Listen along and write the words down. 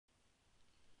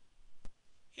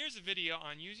Here's a video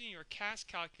on using your CAS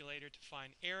calculator to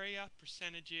find area,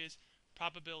 percentages,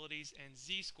 probabilities, and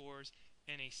z-scores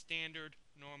in a standard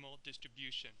normal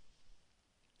distribution.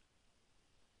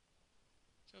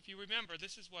 So if you remember,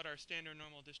 this is what our standard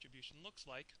normal distribution looks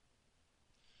like.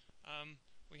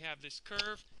 We have this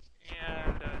curve,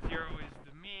 and 0 is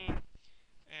the mean,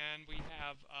 and we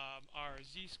have our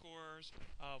z-scores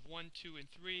of 1, 2, and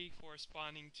 3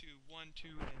 corresponding to 1, 2,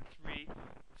 and 3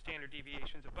 standard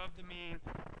deviations above the mean,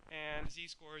 and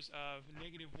z-scores of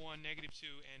 -1,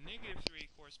 -2, and -3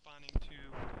 corresponding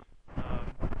to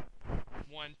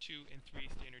 1, 2, and 3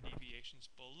 standard deviations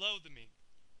below the mean.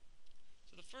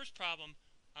 So the first problem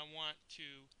I want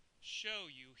to show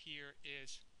you here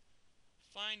is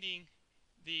finding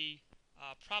the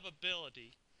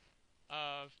probability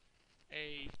of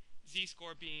a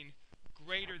z-score being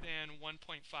greater than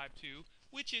 1.52,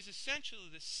 which is essentially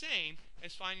the same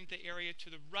as finding the area to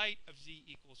the right of z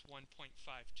equals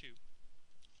 1.52.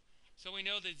 So we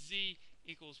know that z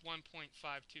equals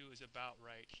 1.52 is about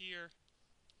right here.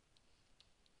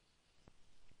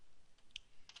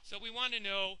 So we want to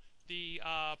know the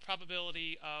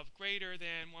probability of greater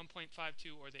than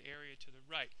 1.52 or the area to the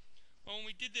right. Well, when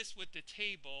we did this with the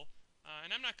table,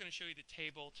 and I'm not going to show you the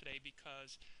table today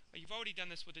because you've already done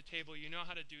this with the table, you know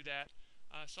how to do that.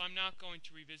 So I'm not going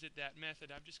to revisit that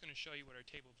method. I'm just going to show you what our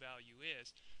table value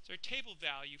is. So our table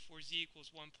value for z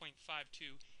equals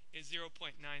 1.52 is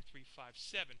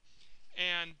 0.9357.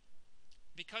 And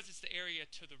because it's the area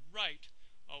to the right,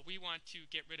 we want to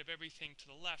get rid of everything to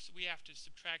the left, so we have to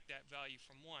subtract that value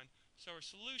from 1. So our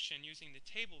solution using the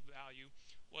table value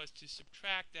was to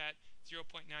subtract that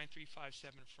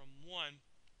 0.9357 from 1,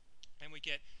 and we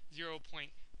get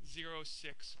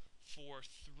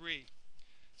 0.0643.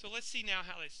 So let's see now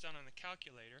how that's done on the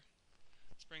calculator.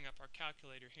 Let's bring up our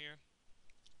calculator here.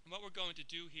 And what we're going to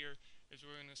do here is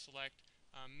we're going to select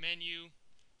Menu,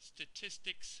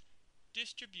 Statistics,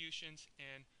 Distributions,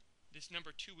 and this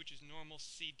number 2, which is normal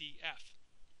CDF.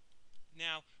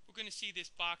 Now we're going to see this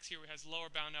box here has lower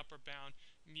bound, upper bound,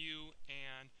 mu,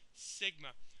 and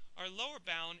sigma. Our lower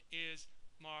bound is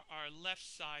our left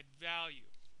side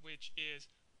value, which is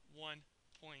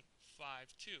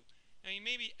 1.52. Now you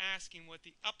may be asking what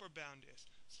the upper bound is.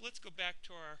 So let's go back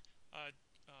to our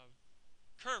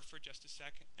curve for just a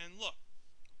second and look.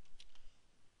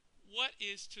 What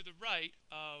is to the right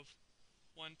of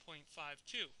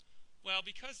 1.52? Well,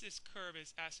 because this curve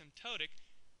is asymptotic,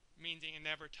 meaning it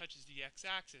never touches the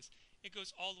x-axis, it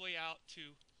goes all the way out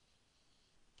to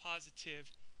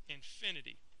positive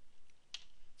infinity.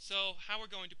 So how we're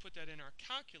going to put that in our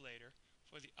calculator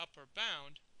for the upper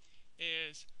bound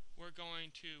is we're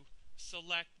going to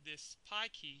select this pi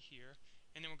key here,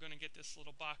 and then we're going to get this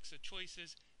little box of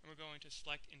choices, and we're going to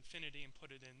select infinity and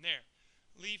put it in there.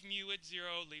 Leave mu at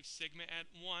 0, leave sigma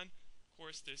at 1. Of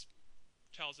course, this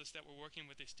tells us that we're working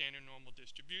with a standard normal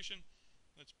distribution.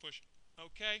 Let's push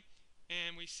OK,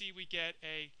 and we see we get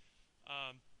a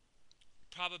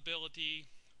probability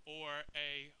or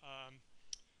a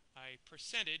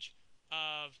percentage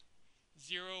of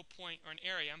an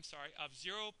area of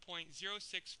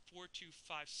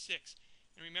 0.064256.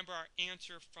 And remember, our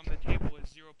answer from the table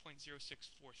is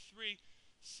 0.0643.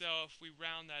 So if we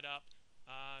round that up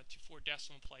to 4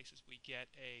 decimal places, we get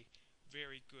a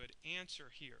very good answer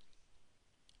here.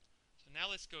 So now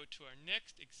let's go to our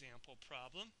next example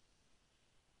problem.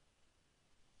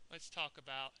 Let's talk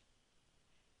about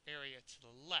area to the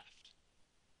left.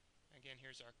 Again,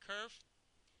 here's our curve.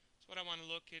 So what I want to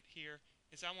look at here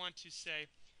is I want to say,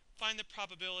 find the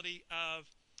probability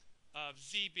of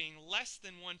z being less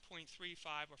than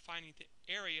 1.35, or finding the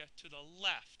area to the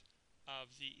left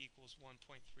of z equals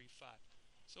 1.35.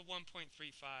 So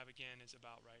 1.35 again is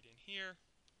about right in here.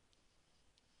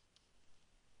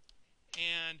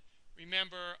 And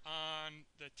remember, on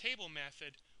the table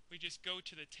method, we just go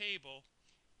to the table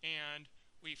and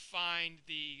we find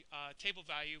the table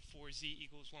value for z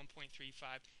equals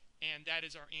 1.35, and that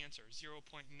is our answer,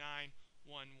 0.9115.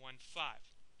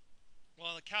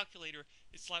 Well, the calculator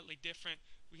is slightly different.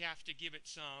 We have to give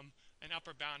it an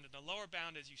upper bound and a lower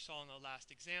bound, as you saw in the last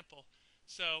example.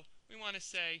 So we want to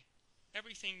say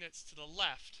everything that's to the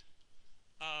left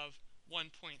of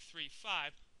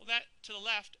 1.35. Well, that to the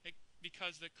left,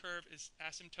 because the curve is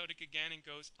asymptotic again and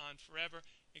goes on forever,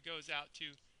 it goes out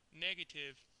to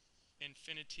negative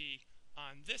infinity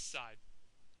on this side.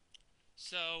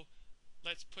 So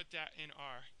let's put that in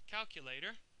our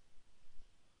calculator.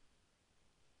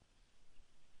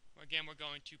 Again, we're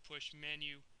going to push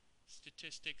Menu,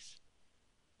 Statistics,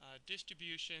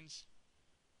 Distributions,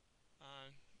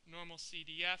 Normal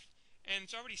CDF, and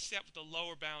it's already set with the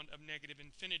lower bound of negative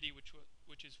infinity,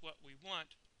 which is what we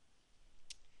want.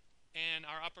 And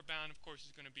our upper bound, of course,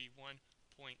 is going to be 1.35.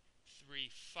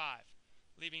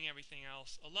 Leaving everything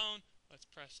else alone, let's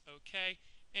press OK.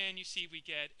 And you see we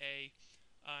get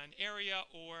an area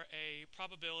or a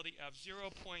probability of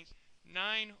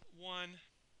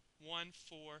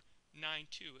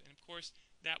 0.911492. And of course,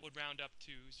 that would round up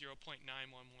to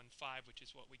 0.9115, which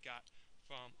is what we got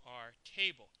from our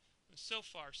table. So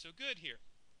far, so good here.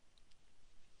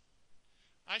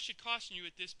 I should caution you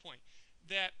at this point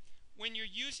that when you're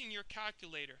using your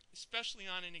calculator, especially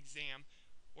on an exam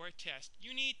or a test,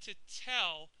 you need to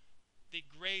tell the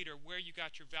grader where you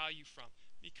got your value from,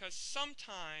 because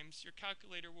sometimes your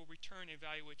calculator will return a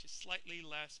value which is slightly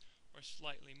less or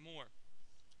slightly more.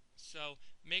 So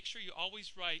make sure you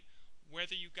always write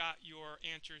whether you got your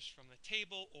answers from the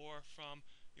table or from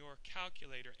your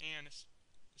calculator, and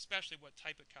especially what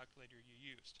type of calculator you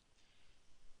used.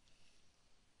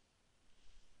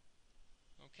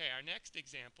 Okay, our next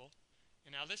example,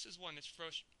 and now this is one that's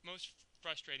most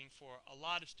frustrating for a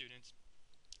lot of students,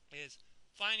 is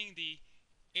finding the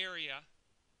area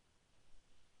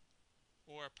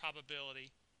or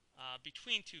probability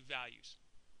between two values.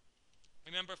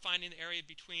 Remember, finding the area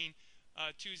between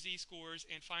two z-scores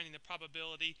and finding the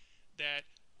probability that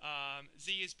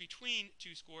z is between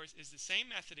two scores is the same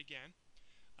method again.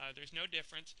 There's no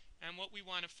difference. And what we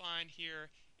want to find here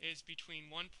is between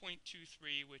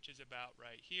 1.23, which is about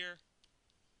right here,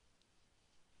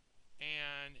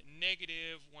 and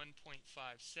negative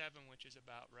 1.57, which is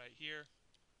about right here.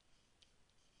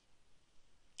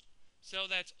 So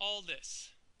that's all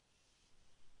this.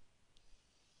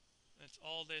 That's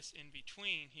all this in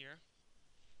between here.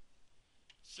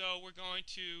 So we're going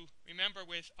to remember,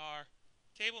 with our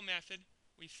table method,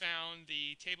 we found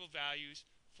the table values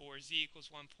for z equals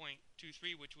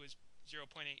 1.23, which was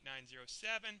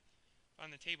 0.8907.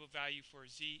 Found the table value for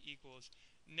z equals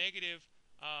negative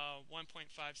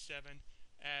 1.57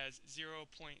 as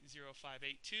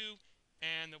 0.0582.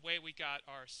 And the way we got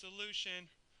our solution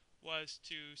was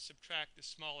to subtract the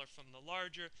smaller from the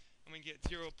larger, and we get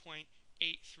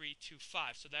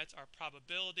 0.8325. So that's our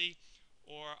probability,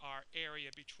 or our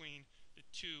area between the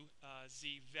two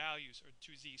z values, or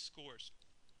two z scores.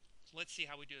 So let's see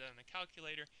how we do that on the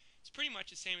calculator. It's pretty much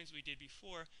the same as we did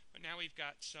before, but now we've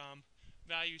got some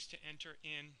values to enter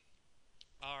in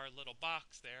our little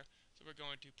box there. So we're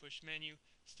going to push menu,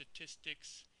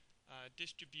 statistics,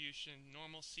 distribution,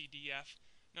 normal CDF.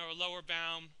 Now our lower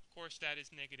bound, of course, that is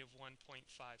negative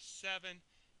 1.57,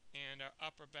 and our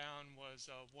upper bound was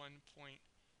 1.3.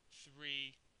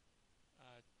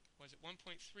 Was it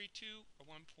 1.32 or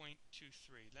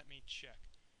 1.23? Let me check.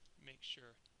 Make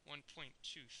sure. 1.23.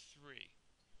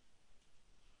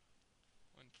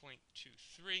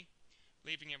 1.23.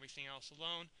 Leaving everything else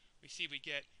alone, we see we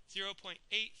get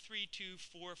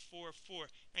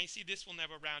 0.832444. And you see this will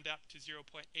never round up to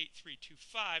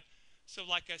 0.8325. So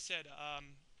like I said a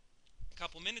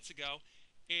couple minutes ago,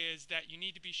 is that you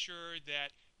need to be sure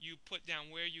that you put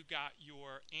down where you got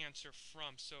your answer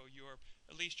from, so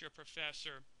at least your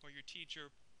professor or your teacher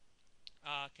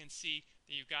can see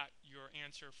that you got your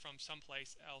answer from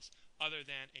someplace else other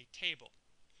than a table.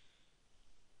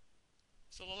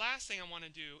 So the last thing I want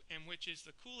to do, and which is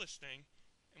the coolest thing,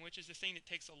 and which is the thing that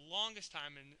takes the longest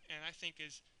time and I think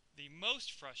is the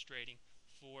most frustrating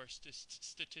for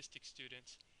statistics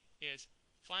students, is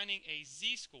finding a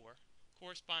z-score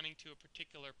corresponding to a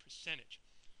particular percentage.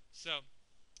 So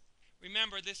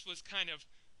remember, this was kind of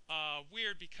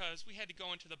weird because we had to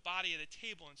go into the body of the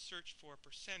table and search for a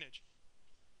percentage.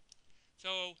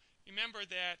 So remember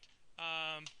that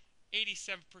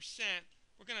 87%,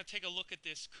 we're going to take a look at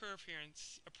this curve here and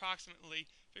approximately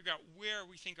figure out where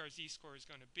we think our z-score is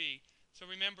going to be. So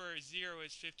remember, 0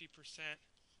 is 50%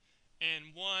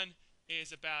 and 1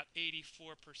 is about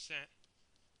 84%,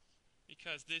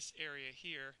 because this area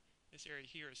here is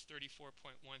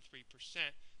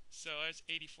 34.13%. So that's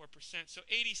 84%. So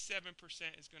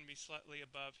 87% is going to be slightly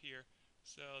above here.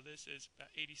 So this is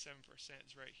about 87%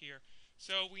 is right here.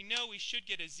 So we know we should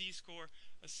get a z-score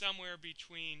somewhere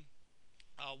between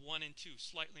 1 and 2,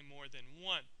 slightly more than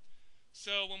 1.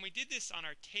 So when we did this on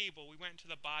our table, we went into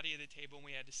the body of the table and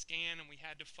we had to scan, and we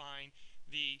had to find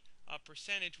the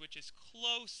percentage which is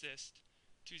closest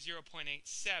to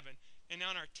 0.87. And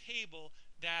on our table,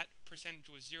 that percentage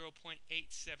was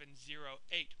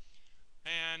 0.8708.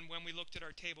 And when we looked at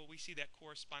our table, we see that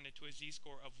corresponded to a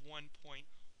z-score of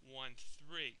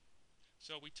 1.13.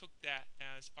 So we took that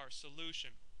as our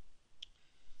solution.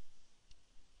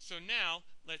 So now,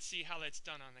 let's see how that's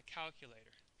done on the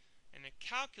calculator. And the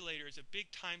calculator is a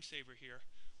big time saver here.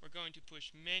 We're going to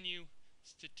push menu,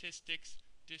 statistics,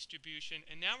 distribution,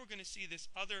 and now we're going to see this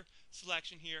other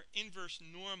selection here, inverse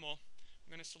normal. I'm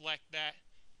going to select that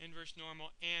inverse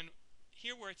normal, and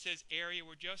here where it says area,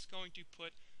 we're just going to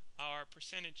put our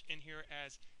percentage in here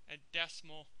as a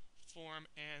decimal form,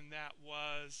 and that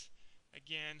was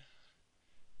again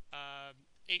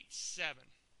 87.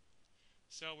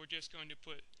 So we're just going to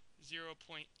put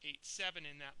 0.87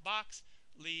 in that box,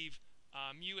 leave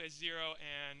mu as 0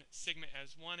 and sigma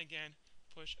as 1 again,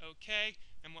 push OK,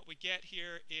 and what we get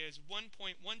here is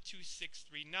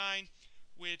 1.12639,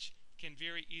 which can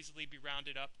very easily be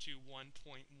rounded up to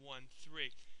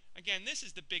 1.13. Again, this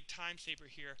is the big time saver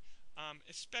here,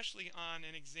 especially on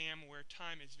an exam where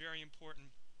time is very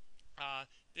important.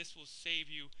 This will save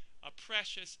you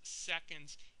precious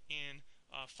seconds in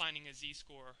finding a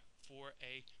z-score for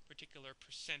a particular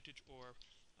percentage or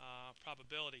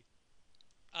probability.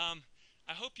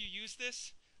 I hope you use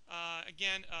this.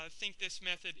 Again, think this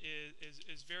method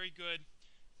is very good,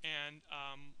 and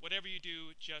whatever you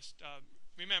do, just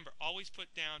remember, always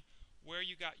put down where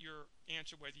you got your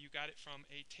answer, whether you got it from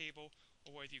a table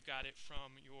or whether you got it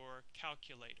from your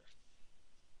calculator.